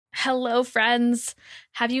Hello, friends.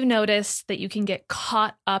 Have you noticed that you can get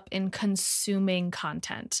caught up in consuming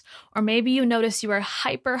content? Or maybe you notice you are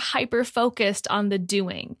hyper focused on the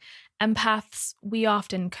doing. Empaths, we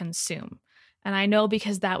often consume. And I know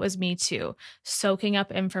because that was me too, soaking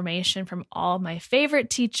up information from all my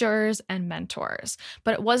favorite teachers and mentors.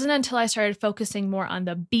 But it wasn't until I started focusing more on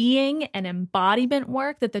the being and embodiment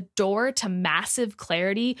work that the door to massive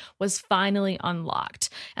clarity was finally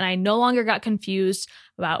unlocked. And I no longer got confused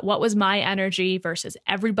about what was my energy versus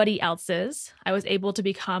everybody else's. I was able to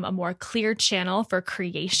become a more clear channel for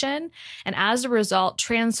creation, and as a result,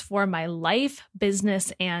 transform my life,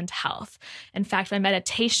 business, and health. In fact, my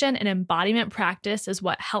meditation and embodiment practice is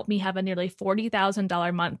what helped me have a nearly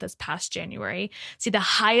 $40,000 month this past January, see the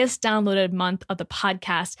highest downloaded month of the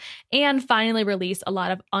podcast, and finally release a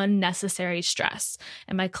lot of unnecessary stress.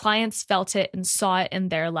 And my clients felt it and saw it in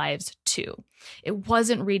their lives too. It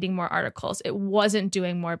wasn't reading more articles. It wasn't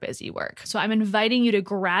doing more busy work. So I'm inviting you to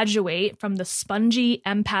graduate from the spongy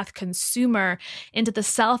empath consumer into the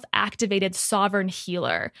self-activated sovereign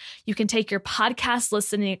healer. You can take your podcast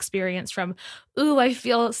listening experience from, ooh, I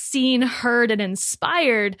feel seen, heard, and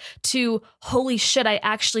inspired to, holy shit, I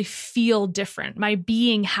actually feel different. My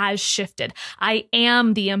being has shifted. I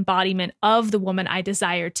am the embodiment of the woman I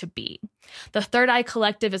desire to be. The Third Eye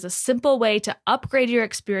Collective is a simple way to upgrade your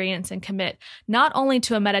experience and commit not only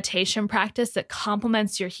to a meditation practice that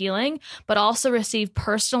complements your healing, but also receive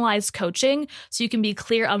personalized coaching so you can be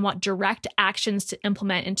clear on what direct actions to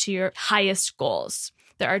implement into your highest goals.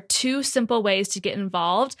 There are two simple ways to get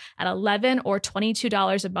involved at $11 or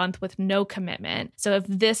 $22 a month with no commitment. So if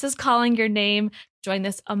this is calling your name, join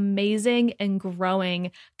this amazing and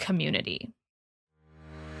growing community.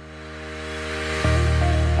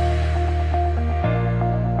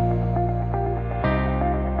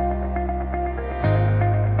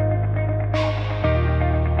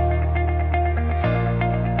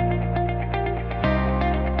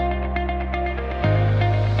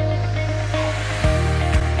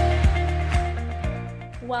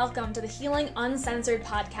 Welcome to the Healing Uncensored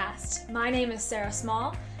podcast. My name is Sarah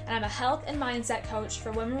Small, and I'm a health and mindset coach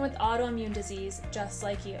for women with autoimmune disease just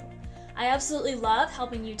like you. I absolutely love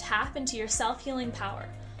helping you tap into your self-healing power,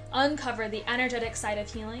 uncover the energetic side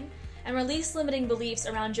of healing, and release limiting beliefs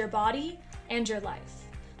around your body and your life.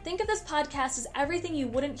 Think of this podcast as everything you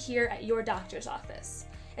wouldn't hear at your doctor's office.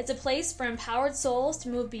 It's a place for empowered souls to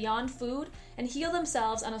move beyond food and heal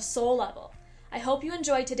themselves on a soul level. I hope you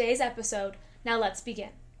enjoyed today's episode. Now let's begin.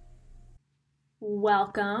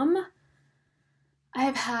 Welcome. I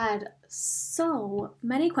have had so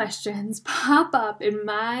many questions pop up in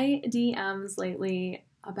my DMs lately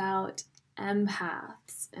about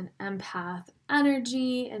empaths and empath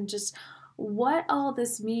energy and just what all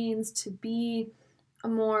this means to be a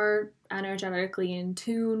more energetically in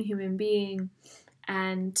tune human being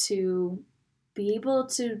and to be able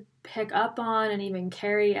to pick up on and even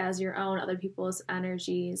carry as your own other people's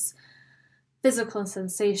energies, physical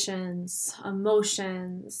sensations,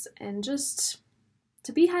 emotions, and just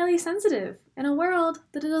to be highly sensitive in a world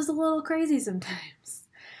that is a little crazy sometimes.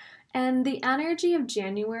 And the energy of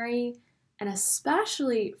January, and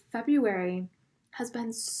especially February, has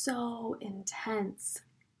been so intense.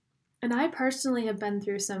 And I personally have been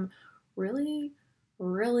through some really,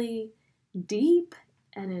 really deep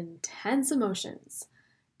and intense emotions.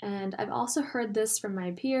 And I've also heard this from my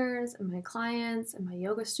peers and my clients and my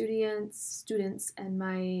yoga students and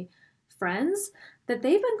my friends that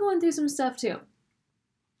they've been going through some stuff too.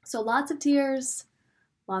 So lots of tears,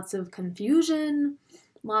 lots of confusion,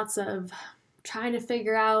 lots of trying to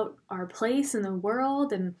figure out our place in the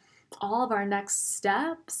world and all of our next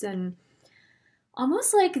steps, and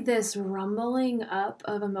almost like this rumbling up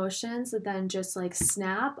of emotions that then just like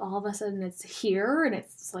snap. All of a sudden it's here and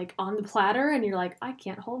it's like on the platter and you're like, I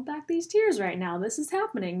can't hold back these tears right now. This is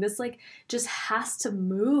happening. This like just has to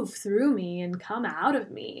move through me and come out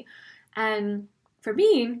of me. And for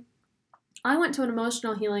me, I went to an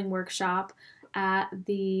emotional healing workshop at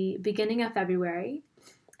the beginning of February,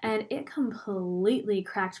 and it completely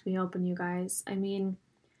cracked me open, you guys. I mean,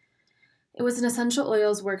 it was an essential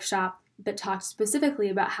oils workshop that talked specifically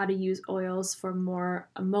about how to use oils for more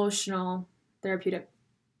emotional therapeutic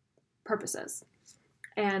purposes.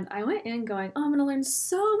 And I went in going, oh, I'm going to learn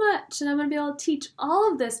so much and I'm going to be able to teach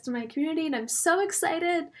all of this to my community and I'm so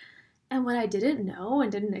excited. And what I didn't know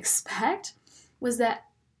and didn't expect was that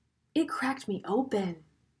it cracked me open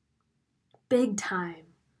big time.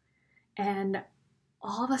 And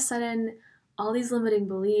all of a sudden, all these limiting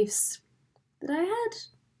beliefs that I had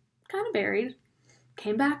kind of buried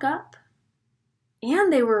came back up.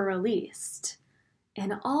 And they were released.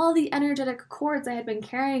 And all the energetic cords I had been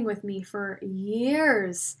carrying with me for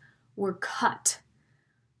years were cut.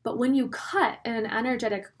 But when you cut an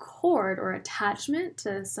energetic cord or attachment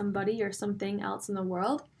to somebody or something else in the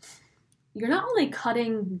world, you're not only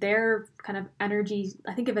cutting their kind of energy.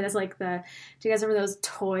 I think of it as like do you guys remember those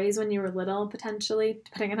toys when you were little, potentially,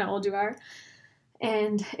 depending on how old you are?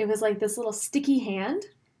 And it was like this little sticky hand,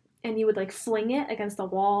 and you would like fling it against the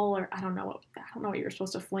wall, or I don't know what you were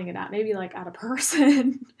supposed to fling it at, maybe like at a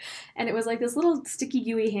person. And it was like this little sticky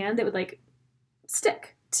gooey hand that would like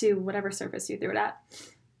stick to whatever surface you threw it at.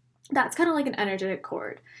 That's kind of like an energetic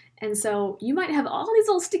cord. And so you might have all these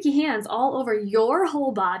little sticky hands all over your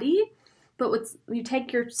whole body, but you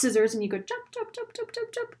take your scissors and you go chop, chop, chop, chop,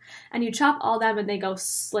 chop, chop, and you chop all them, and they go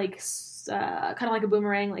like kind of like a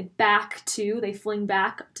boomerang, like they fling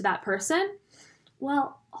back to that person.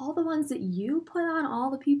 Well, all the ones that you put on all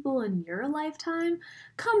the people in your lifetime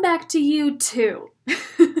come back to you too.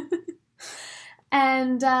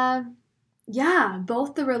 And yeah,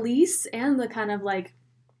 both the release and the kind of like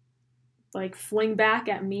fling back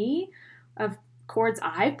at me of cords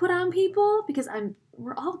I've put on people, because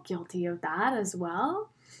we're all guilty of that as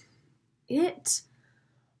well. It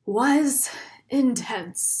was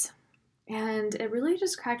intense, and it really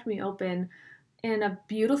just cracked me open in a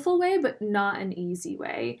beautiful way, but not an easy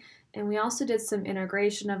way. And we also did some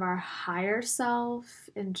integration of our higher self,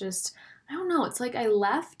 and just, I don't know, it's like I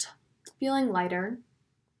left feeling lighter.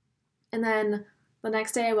 And then the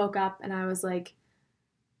next day I woke up and I was like,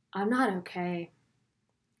 I'm not okay.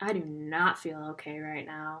 I do not feel okay right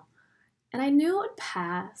now. And I knew it would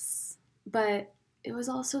pass, but it was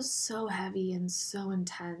also so heavy and so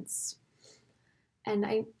intense. And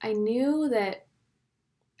I knew that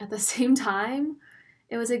at the same time,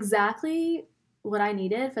 it was exactly what I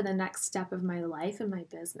needed for the next step of my life and my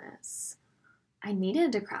business. I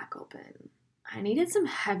needed to crack open. I needed some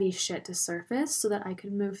heavy shit to surface so that I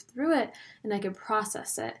could move through it and I could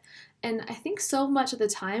process it. And I think so much of the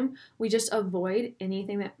time we just avoid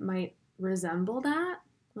anything that might resemble that.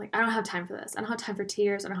 Like, I don't have time for this. I don't have time for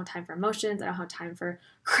tears. I don't have time for emotions. I don't have time for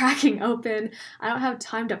cracking open. I don't have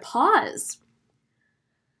time to pause.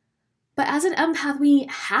 But as an empath, we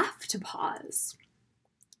have to pause.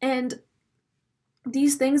 And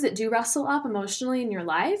these things that do wrestle up emotionally in your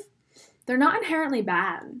life, they're not inherently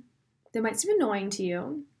bad. They might seem annoying to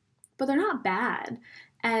you, but they're not bad.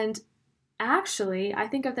 And actually, I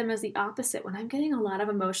think of them as the opposite. When I'm getting a lot of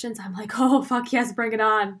emotions, I'm like, oh, fuck yes, bring it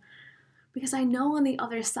on. Because I know on the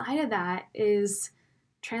other side of that is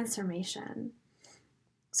transformation.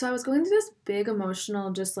 So I was going through this big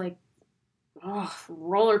emotional, just like,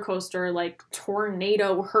 roller coaster, like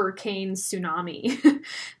tornado, hurricane, tsunami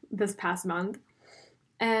this past month.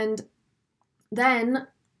 And then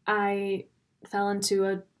I fell into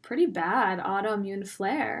a pretty bad autoimmune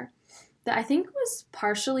flare that I think was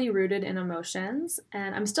partially rooted in emotions.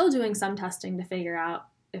 And I'm still doing some testing to figure out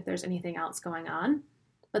if there's anything else going on.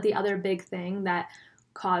 But the other big thing that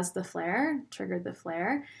triggered the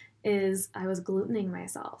flare, is I was glutening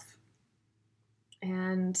myself.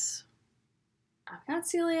 And I've got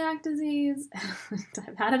celiac disease.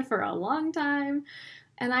 I've had it for a long time.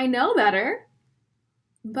 And I know better.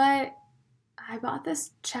 But I bought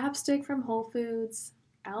this chapstick from Whole Foods,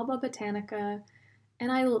 Alba Botanica,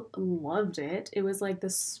 and I loved it. It was like the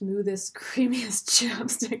smoothest, creamiest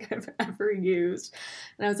chapstick I've ever used.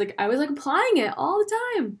 And I was applying it all the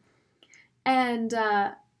time. And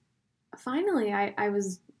finally, I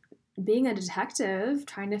was being a detective,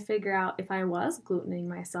 trying to figure out if I was glutening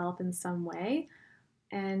myself in some way.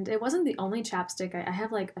 And it wasn't the only chapstick. I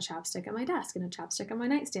have like a chapstick at my desk, and a chapstick on my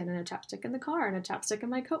nightstand, and a chapstick in the car, and a chapstick in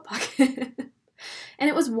my coat pocket. And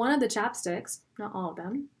it was one of the chapsticks, not all of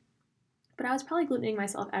them. But I was probably glutening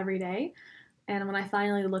myself every day. And when I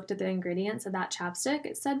finally looked at the ingredients of that chapstick,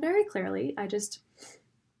 it said very clearly, I just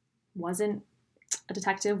wasn't a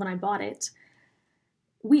detective when I bought it,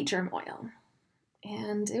 wheat germ oil.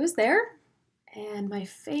 And it was there. And my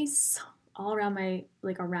face, all around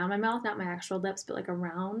around my mouth, not my actual lips, but like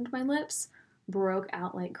around my lips, broke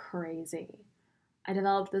out like crazy. I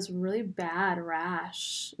developed this really bad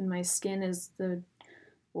rash, and my skin it's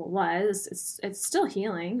still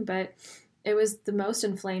healing, but it was the most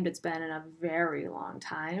inflamed it's been in a very long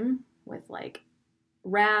time, with like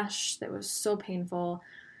rash that was so painful.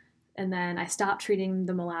 And then I stopped treating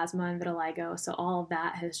the melasma and vitiligo, so all of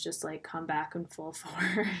that has just like come back in full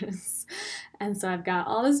force. And so I've got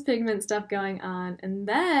all this pigment stuff going on. And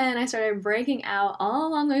then I started breaking out all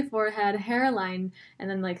along my forehead, hairline, and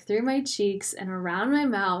then like through my cheeks and around my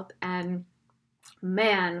mouth. And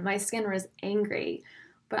man, my skin was angry.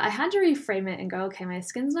 But I had to reframe it and go, okay, my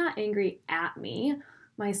skin's not angry at me.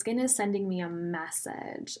 My skin is sending me a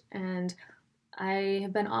message. And I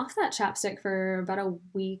have been off that chapstick for about a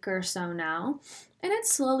week or so now, and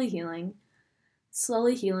it's slowly healing.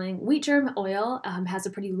 Slowly healing. Wheat germ oil has a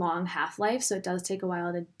pretty long half-life, so it does take a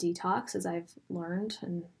while to detox, as I've learned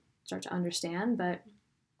and start to understand, but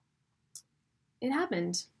it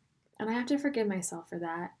happened. And I have to forgive myself for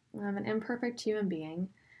that. I'm an imperfect human being,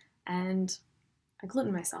 and I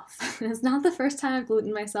gluten myself. It's not the first time I've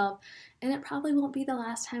glutened myself, and it probably won't be the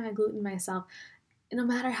last time I gluten myself, no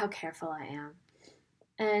matter how careful I am.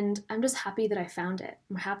 And I'm just happy that I found it.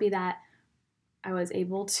 I'm happy that I was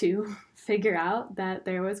able to figure out that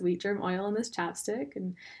there was wheat germ oil in this chapstick.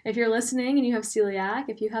 And if you're listening and you have celiac,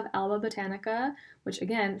 if you have Alba botanica, which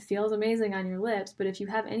again feels amazing on your lips, but if you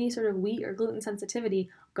have any sort of wheat or gluten sensitivity,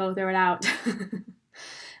 go throw it out.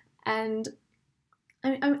 And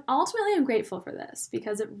I'm grateful for this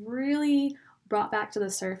because it really brought back to the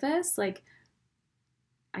surface, like,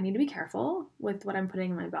 I need to be careful with what I'm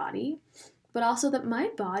putting in my body, but also that my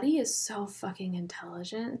body is so fucking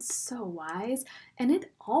intelligent. It's so wise, and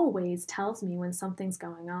it always tells me when something's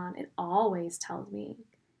going on. It always tells me.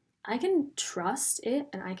 I can trust it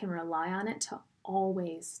and I can rely on it to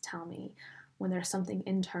always tell me when there's something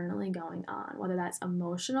internally going on, whether that's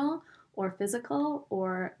emotional or physical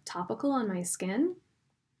or topical on my skin.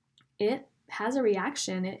 It has a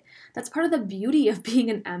reaction. That's part of the beauty of being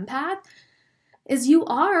an empath, is you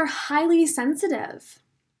are highly sensitive.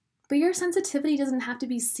 But your sensitivity doesn't have to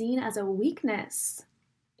be seen as a weakness.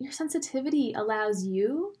 Your sensitivity allows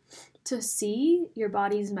you to see your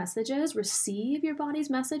body's messages, receive your body's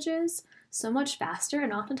messages so much faster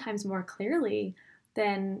and oftentimes more clearly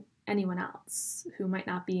than anyone else who might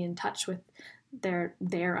not be in touch with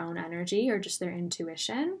their own energy or just their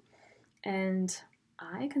intuition. And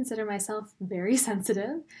I consider myself very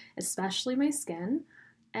sensitive, especially my skin.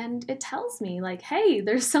 And it tells me, like, hey,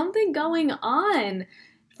 there's something going on.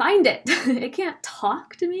 Find it. It can't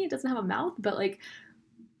talk to me. It doesn't have a mouth, but like,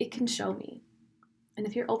 it can show me. And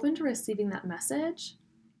if you're open to receiving that message,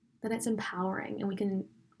 then it's empowering, and we can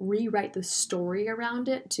rewrite the story around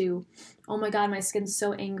it to, oh my God, my skin's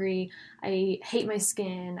so angry. I hate my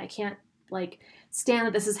skin. I can't stand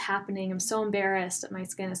that this is happening. I'm so embarrassed that my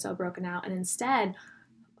skin is so broken out. And instead,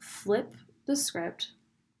 flip the script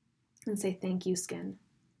and say, thank you, skin.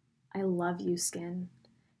 I love you, skin.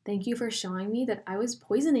 Thank you for showing me that I was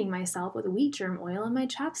poisoning myself with wheat germ oil in my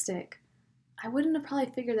chapstick. I wouldn't have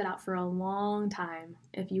probably figured that out for a long time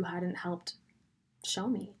if you hadn't helped show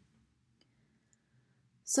me.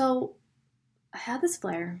 So I had this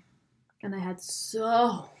flare, and I had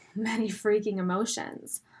so many freaking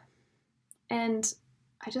emotions. And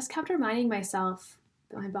I just kept reminding myself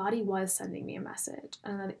that my body was sending me a message.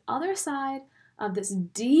 And on the other side of this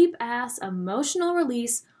deep-ass emotional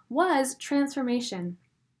release was transformation.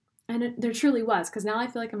 And there truly was, because now I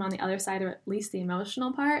feel like I'm on the other side of at least the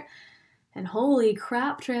emotional part. And holy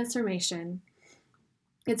crap, transformation.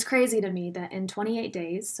 It's crazy to me that in 28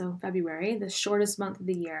 days, so February, the shortest month of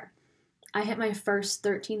the year, I hit my first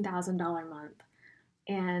 $13,000 month.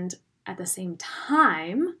 And at the same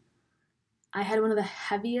time, I had one of the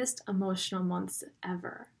heaviest emotional months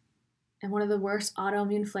ever. And one of the worst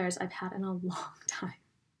autoimmune flares I've had in a long time.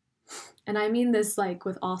 And I mean this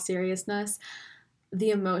with all seriousness.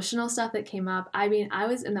 The emotional stuff that came up, I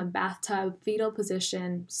was in the bathtub, fetal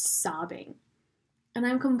position, sobbing. And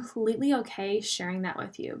I'm completely okay sharing that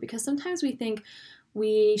with you, because sometimes we think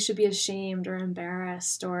we should be ashamed or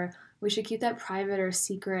embarrassed, or we should keep that private or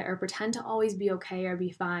secret, or pretend to always be okay or be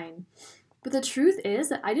fine. But the truth is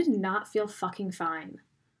that I did not feel fucking fine.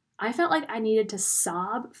 I felt like I needed to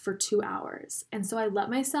sob for 2 hours. And so I let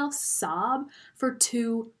myself sob for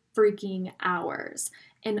 2 freaking hours.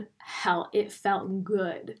 And hell, it felt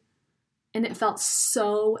good. And it felt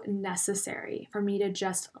so necessary for me to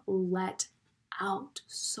just let out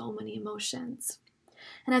so many emotions.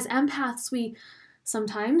 And as empaths, we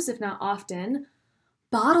sometimes, if not often,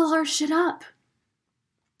 bottle our shit up.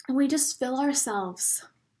 And we just fill ourselves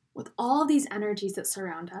with all these energies that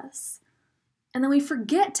surround us. And then we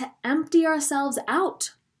forget to empty ourselves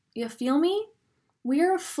out. You feel me? We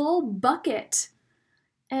are a full bucket.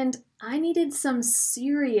 And I needed some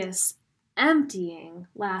serious emptying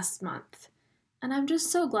last month. And I'm just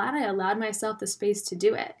so glad I allowed myself the space to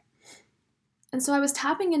do it. And so I was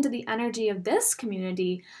tapping into the energy of this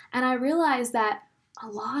community, and I realized that a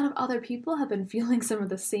lot of other people have been feeling some of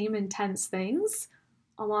the same intense things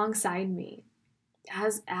alongside me.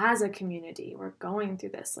 As a community, we're going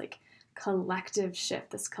through this collective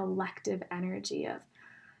shift, this collective energy of,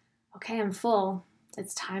 okay, I'm full.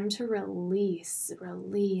 It's time to release,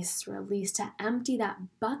 to empty that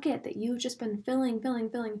bucket that you've just been filling,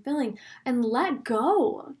 and let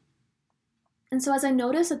go. And so as I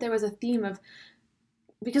noticed that there was a theme of,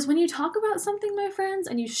 because when you talk about something, my friends,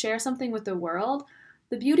 and you share something with the world,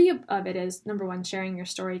 the beauty of it is, number one, sharing your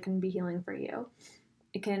story can be healing for you.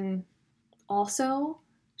 It can also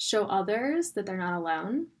show others that they're not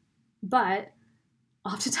alone, but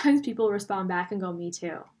oftentimes people respond back and go, me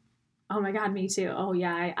too. Oh my God, me too. Oh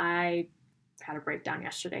yeah, I had a breakdown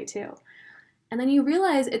yesterday too. And then you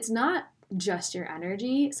realize it's not just your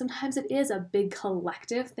energy. Sometimes it is a big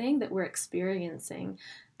collective thing that we're experiencing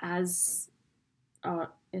as an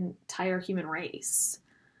entire human race.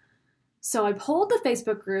 So I pulled the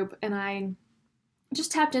Facebook group and I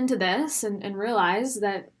just tapped into this and realized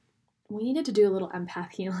that we needed to do a little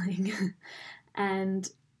empath healing. And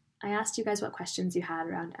I asked you guys what questions you had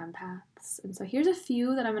around empaths. And so here's a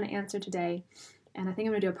few that I'm going to answer today. And I think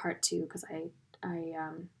I'm going to do a part 2 because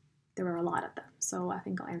there were a lot of them. So I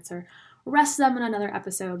think I'll answer the rest of them in another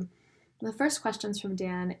episode. The first question's from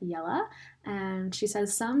Daniela, and she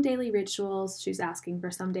says she's asking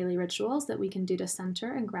for some daily rituals that we can do to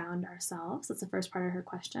center and ground ourselves. That's the first part of her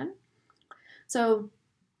question. So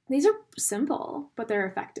these are simple, but they're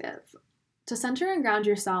effective. To center and ground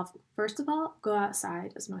yourself, first of all, go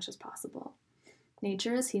outside as much as possible.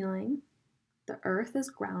 Nature is healing. The earth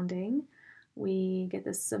is grounding. We get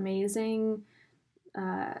this amazing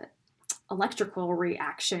electrical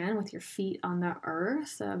reaction with your feet on the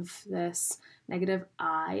earth of this negative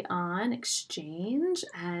ion exchange,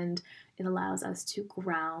 and it allows us to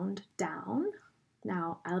ground down.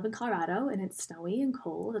 Now, I live in Colorado and it's snowy and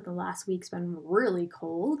cold, and the last week's been really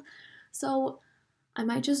cold. So I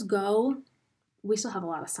might just go. We still have a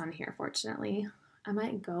lot of sun here, fortunately. I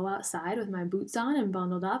might go outside with my boots on and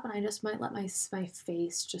bundled up, and I just might let my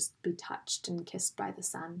face just be touched and kissed by the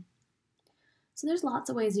sun. So there's lots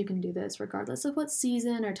of ways you can do this, regardless of what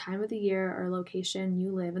season or time of the year or location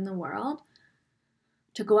you live in the world,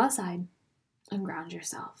 to go outside and ground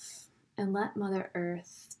yourself and let Mother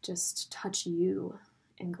Earth just touch you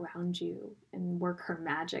and ground you and work her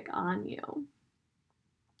magic on you.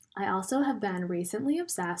 I also have been recently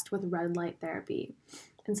obsessed with red light therapy.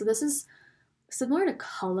 And so this is similar to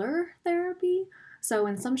color therapy. So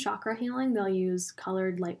in some chakra healing, they'll use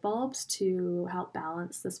colored light bulbs to help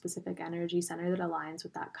balance the specific energy center that aligns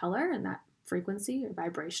with that color and that frequency or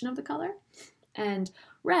vibration of the color. And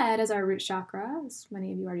red is our root chakra, as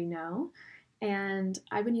many of you already know. And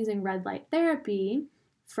I've been using red light therapy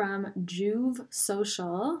from Juve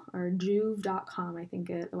Social, or juve.com, I think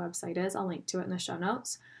the website is. I'll link to it in the show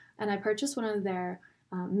notes. And I purchased one of their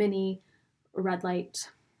mini red lights,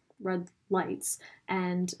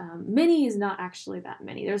 and mini is not actually that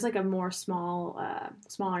mini. There's like a more smaller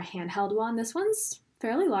handheld one. This one's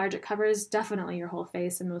fairly large. It covers definitely your whole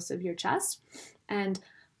face and most of your chest. And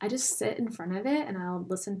I just sit in front of it and I'll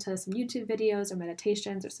listen to some YouTube videos or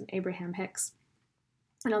meditations or some Abraham Hicks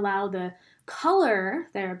and allow the color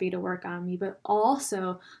therapy to work on me, but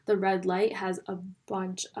also the red light has a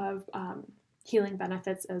bunch of healing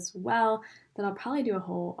benefits as well that I'll probably do a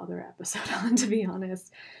whole other episode on, to be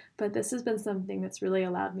honest. But this has been something that's really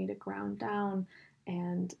allowed me to ground down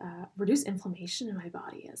and reduce inflammation in my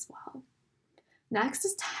body as well. Next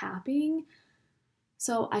is tapping.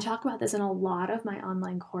 So I talk about this in a lot of my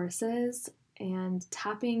online courses, and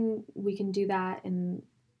tapping, we can do that in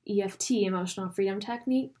EFT, emotional freedom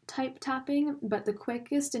technique type tapping, but the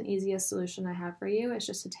quickest and easiest solution I have for you is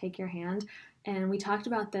just to take your hand. And we talked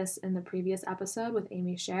about this in the previous episode with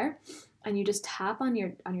Amy Scher, and you just tap on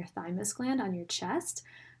your thymus gland on your chest,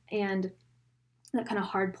 and that kind of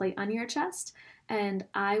hard plate on your chest, and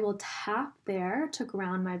I will tap there to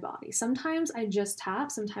ground my body. Sometimes I just tap,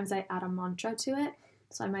 sometimes I add a mantra to it.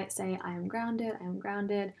 So I might say, I am grounded,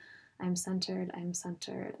 I'm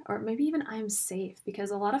centered, or maybe even I'm safe,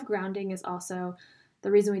 because a lot of grounding is also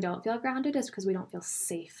the reason we don't feel grounded is because we don't feel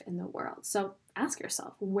safe in the world. So ask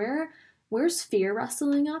yourself, where's fear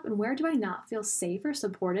rustling up, and where do I not feel safe or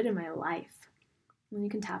supported in my life? And you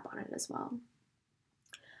can tap on it as well.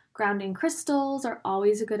 Grounding crystals are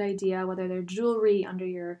always a good idea, whether they're jewelry under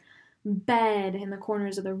your bed, in the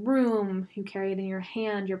corners of the room, you carry it in your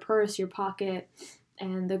hand, your purse, your pocket.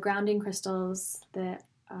 And the grounding crystals that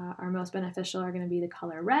are most beneficial are going to be the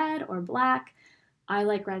color red or black. I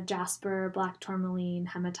like red jasper, black tourmaline,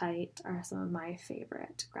 hematite are some of my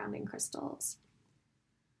favorite grounding crystals.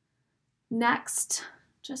 Next,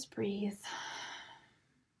 just breathe.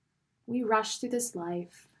 We rush through this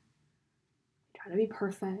life. We try to be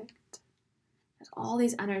perfect. There's all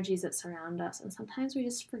these energies that surround us, and sometimes we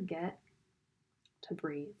just forget to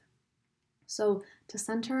breathe. So to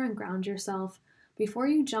center and ground yourself before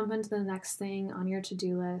you jump into the next thing on your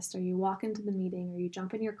to-do list, or you walk into the meeting, or you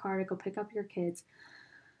jump in your car to go pick up your kids,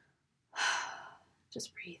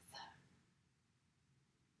 just breathe.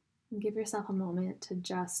 And give yourself a moment to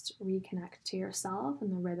just reconnect to yourself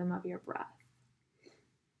and the rhythm of your breath.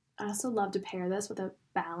 I also love to pair this with a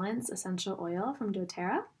Balance essential oil from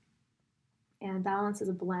doTERRA. And Balance is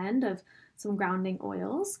a blend of some grounding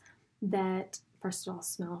oils that, first of all,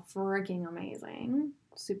 smell freaking amazing,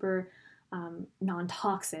 super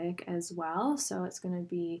non-toxic as well. So it's going to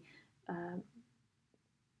be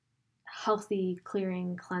healthy,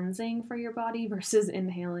 clearing, cleansing for your body versus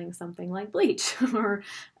inhaling something like bleach or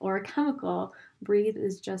a chemical. Breathe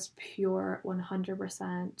is just pure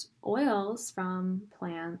 100% oils from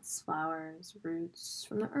plants, flowers, roots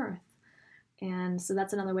from the earth. And so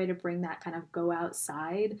that's another way to bring that kind of go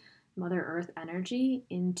outside Mother Earth energy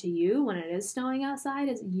into you when it is snowing outside,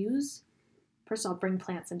 is use, first of all, bring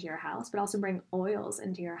plants into your house, but also bring oils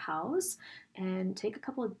into your house and take a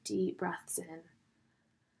couple of deep breaths in,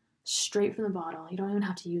 straight from the bottle. You don't even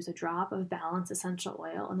have to use a drop of Balance essential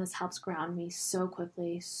oil, and this helps ground me so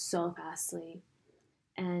quickly, so fastly.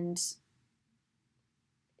 And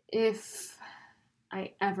if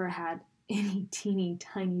I ever had any teeny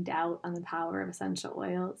tiny doubt on the power of essential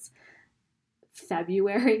oils,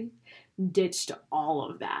 February ditched all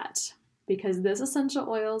of that, because this essential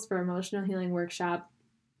oils for emotional healing workshop,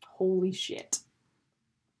 holy shit,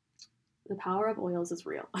 the power of oils is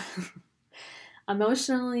real.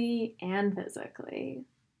 Emotionally and physically.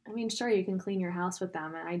 I mean, sure, you can clean your house with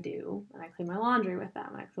them, and I do, and I clean my laundry with them,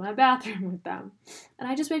 and I clean my bathroom with them, and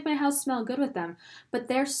I just make my house smell good with them, but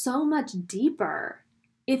they're so much deeper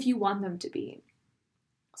if you want them to be.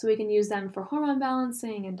 So we can use them for hormone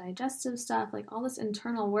balancing and digestive stuff, like all this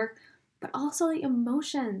internal work, but also the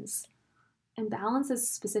emotions. And Balance is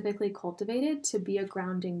specifically cultivated to be a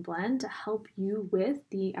grounding blend to help you with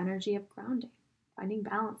the energy of grounding, finding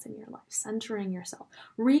balance in your life, centering yourself,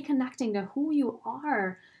 reconnecting to who you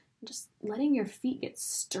are, and just letting your feet get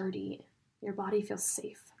sturdy, your body feels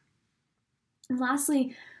safe. And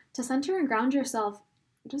lastly, to center and ground yourself,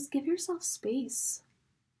 just give yourself space.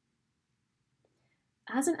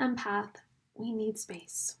 As an empath, we need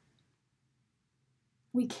space.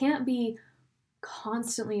 We can't be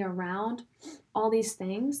constantly around all these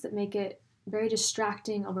things that make it very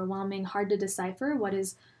distracting, overwhelming, hard to decipher what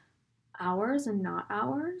is ours and not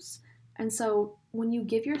ours. And so when you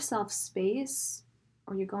give yourself space,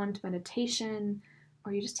 or you go into meditation,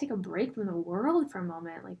 or you just take a break from the world for a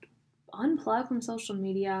moment, like unplug from social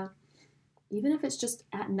media, even if it's just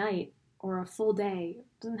at night or a full day, it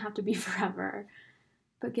doesn't have to be forever,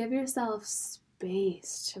 but give yourself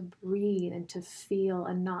space to breathe and to feel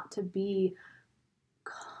and not to be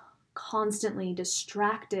constantly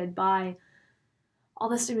distracted by all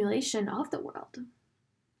the stimulation of the world.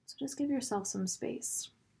 So just give yourself some space.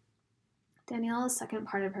 Daniela's second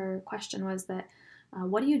part of her question was that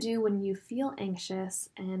what do you do when you feel anxious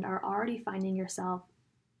and are already finding yourself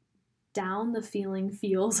down the feeling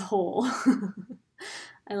feels hole?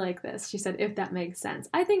 I like this. She said, if that makes sense.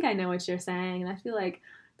 I think I know what you're saying, and I feel like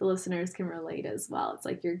the listeners can relate as well. It's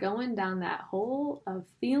like you're going down that hole of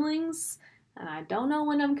feelings, and I don't know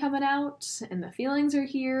when I'm coming out, and the feelings are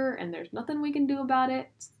here, and there's nothing we can do about it.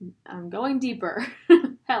 I'm going deeper.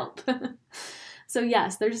 Help. So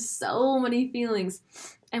yes, there's so many feelings,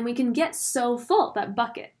 and we can get so full, that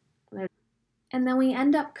bucket. And then we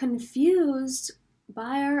end up confused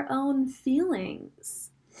by our own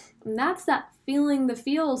feelings. And that's that feeling the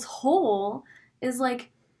feels hole, is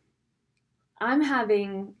like, I'm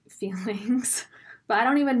having feelings, but I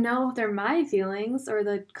don't even know if they're my feelings or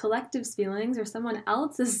the collective's feelings or someone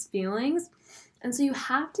else's feelings. And so you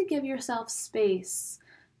have to give yourself space.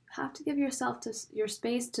 You have to give yourself your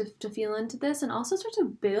space to feel into this, and also start to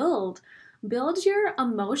build your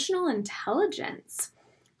emotional intelligence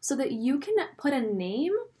so that you can put a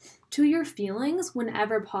name to your feelings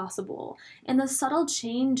whenever possible, and the subtle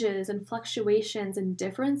changes and fluctuations and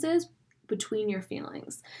differences between your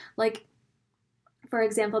feelings. Like, for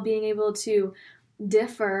example, being able to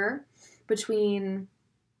differ between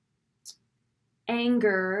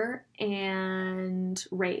anger and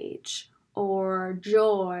rage, or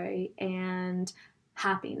joy and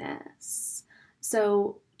happiness.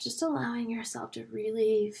 So just allowing yourself to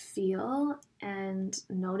really feel and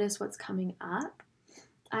notice what's coming up.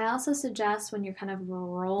 I also suggest, when you're kind of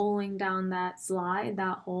rolling down that slide,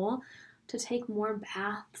 that hole, to take more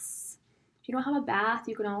baths. If you don't have a bath,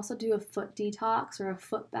 you can also do a foot detox or a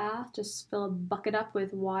foot bath. Just fill a bucket up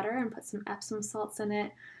with water and put some Epsom salts in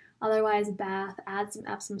it. Otherwise, bath, add some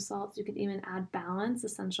Epsom salts. You could even add Balance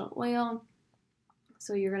essential oil.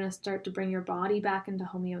 So you're going to start to bring your body back into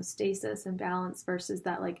homeostasis and balance versus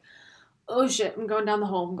that like, oh shit, I'm going down the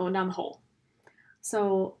hole.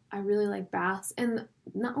 So I really like baths. And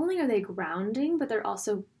not only are they grounding, but they're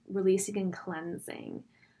also releasing and cleansing.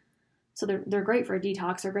 So they're great for a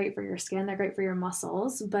detox, they're great for your skin, they're great for your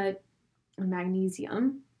muscles, but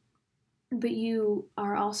magnesium. But you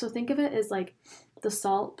are also, think of it as like the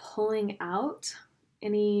salt pulling out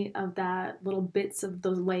any of that little bits of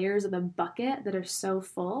those layers of the bucket that are so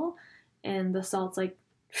full, and the salt's like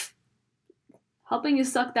helping you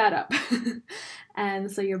suck that up.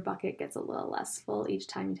 And so your bucket gets a little less full each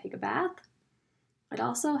time you take a bath. It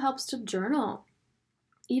also helps to journal.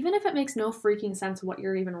 Even if it makes no freaking sense what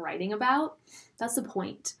you're even writing about, that's the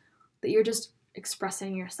point. That you're just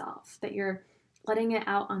expressing yourself, that you're letting it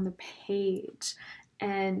out on the page.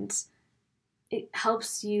 And it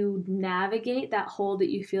helps you navigate that hole that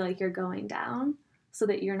you feel like you're going down, so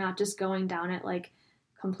that you're not just going down it like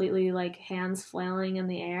completely like hands flailing in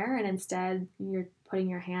the air, and instead you're putting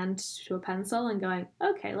your hand to a pencil and going,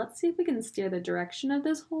 okay, let's see if we can steer the direction of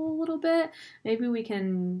this hole a little bit. Maybe we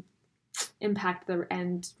can impact the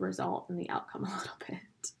end result and the outcome a little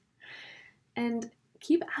bit. And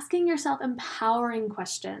keep asking yourself empowering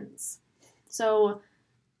questions. So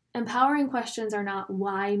empowering questions are not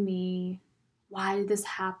why me, why did this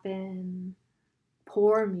happen,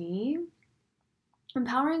 poor me.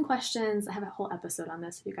 Empowering questions, I have a whole episode on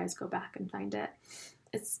this if you guys go back and find it.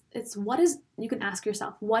 It's what is, you can ask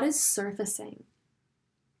yourself, what is surfacing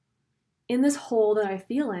in this hole that I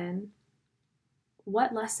feel in?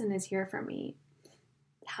 What lesson is here for me?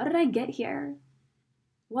 How did I get here?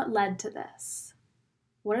 What led to this?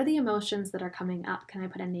 What are the emotions that are coming up? Can I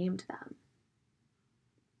put a name to them?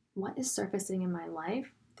 What is surfacing in my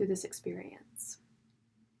life through this experience?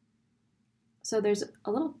 So there's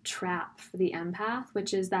a little trap for the empath,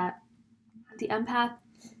 which is that the empath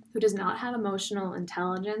who does not have emotional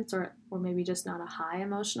intelligence, or maybe just not a high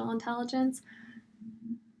emotional intelligence,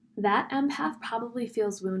 that empath probably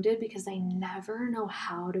feels wounded because they never know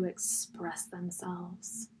how to express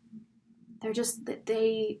themselves.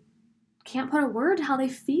 They can't put a word to how they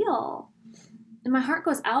feel. And my heart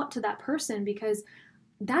goes out to that person because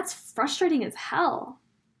that's frustrating as hell.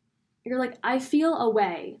 You're like, I feel a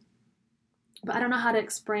way, but I don't know how to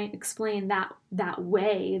explain that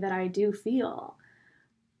way that I do feel.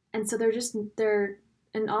 And so they're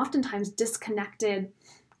and oftentimes disconnected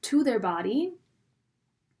to their body,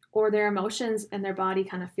 or their emotions and their body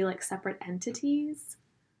kind of feel like separate entities.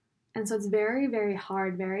 And so it's very, very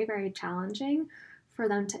hard, very, very challenging for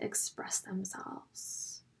them to express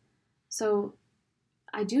themselves. So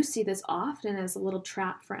I do see this often as a little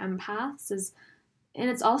trap for empaths, and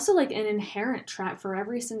it's also like an inherent trap for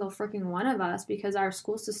every single freaking one of us, because our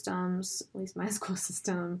school systems, at least my school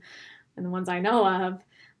system and the ones I know of,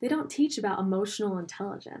 they don't teach about emotional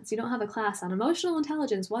intelligence. You don't have a class on emotional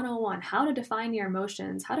intelligence 101, how to define your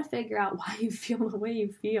emotions, how to figure out why you feel the way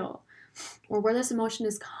you feel, or where this emotion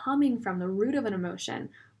is coming from, the root of an emotion.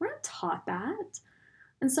 We're not taught that.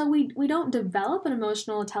 And so we don't develop an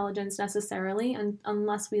emotional intelligence necessarily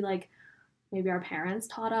unless we maybe our parents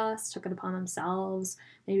taught us, took it upon themselves.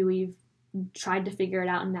 Maybe we've tried to figure it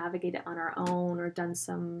out and navigate it on our own, or done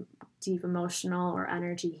some deep emotional or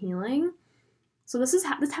energy healing. So this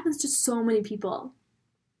happens to so many people,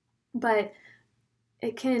 but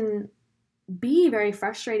it can be very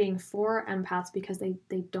frustrating for empaths because they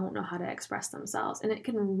don't know how to express themselves. And it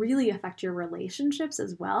can really affect your relationships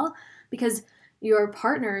as well, because your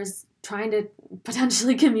partner's trying to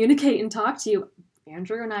potentially communicate and talk to you.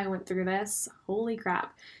 Andrew and I went through this. Holy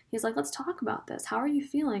crap. He's like, let's talk about this. How are you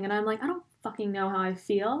feeling? And I'm like, I don't fucking know how I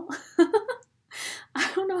feel. I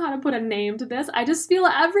don't know how to put a name to this. I just feel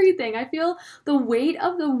everything. I feel the weight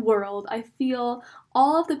of the world. I feel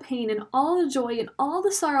all of the pain and all the joy and all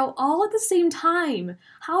the sorrow all at the same time.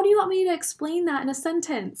 How do you want me to explain that in a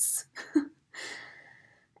sentence?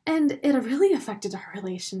 And it really affected our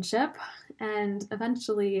relationship. And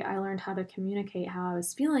eventually I learned how to communicate how I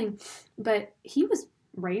was feeling. But he was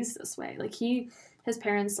raised this way. His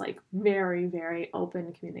parents, very, very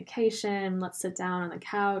open communication. Let's sit down on the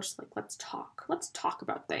couch. Let's talk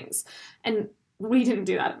about things. And we didn't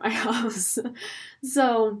do that at my house.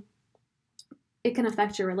 So it can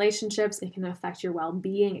affect your relationships. It can affect your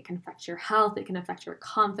well-being. It can affect your health. It can affect your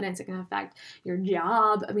confidence. It can affect your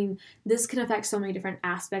job. I mean, this can affect so many different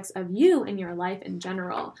aspects of you and your life in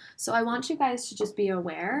general. So I want you guys to just be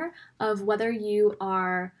aware of whether you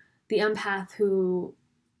are the empath who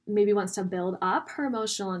maybe wants to build up her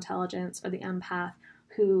emotional intelligence, or the empath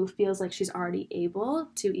who feels like she's already able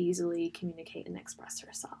to easily communicate and express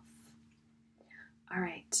herself. All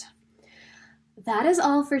right. That is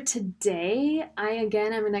all for today. I'm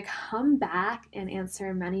going to come back and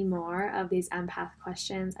answer many more of these empath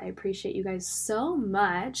questions. I appreciate you guys so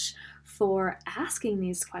much for asking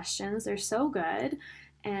these questions. They're so good.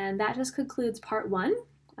 And that just concludes part 1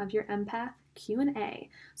 of your empath Q&A.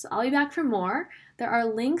 So I'll be back for more. There are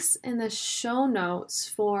links in the show notes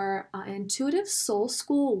for Intuitive Soul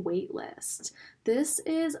School waitlist. This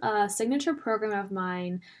is a signature program of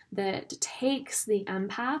mine that takes the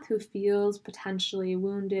empath who feels potentially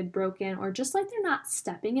wounded, broken, or just like they're not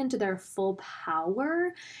stepping into their full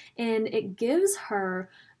power, and it gives her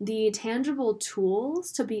the tangible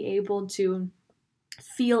tools to be able to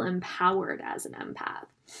feel empowered as an empath,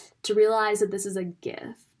 to realize that this is a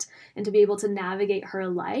gift, and to be able to navigate her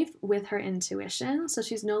life with her intuition. So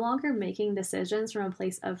she's no longer making decisions from a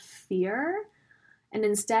place of fear, and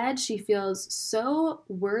instead she feels so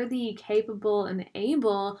worthy, capable, and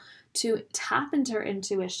able to tap into her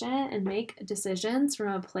intuition and make decisions from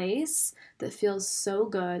a place that feels so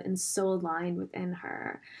good and so aligned within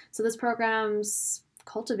her. So this program's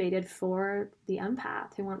cultivated for the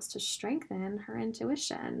empath who wants to strengthen her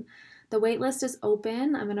intuition. The waitlist is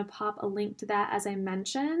open. I'm going to pop a link to that as I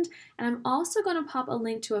mentioned, and I'm also going to pop a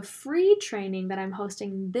link to a free training that I'm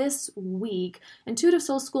hosting this week. Intuitive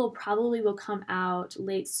Soul School probably will come out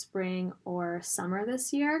late spring or summer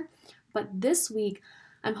this year, but this week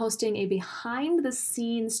I'm hosting a behind the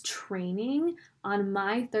scenes training on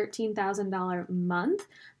my $13,000 month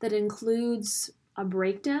that includes a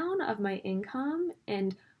breakdown of my income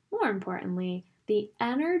and, more importantly, the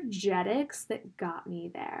energetics that got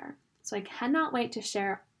me there. So I cannot wait to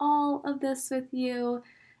share all of this with you.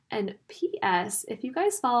 And P.S., if you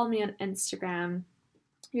guys follow me on Instagram,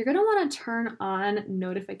 you're going to want to turn on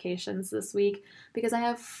notifications this week because I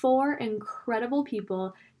have 4 incredible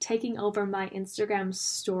people taking over my Instagram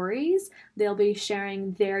stories. They'll be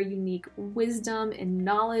sharing their unique wisdom and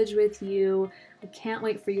knowledge with you. I can't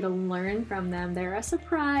wait for you to learn from them. They're a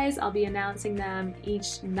surprise. I'll be announcing them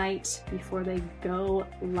each night before they go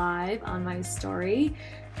live on my story,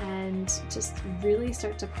 and just really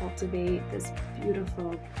start to cultivate this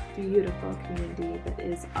beautiful, beautiful community that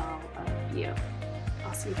is all of you.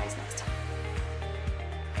 I'll see you guys next time.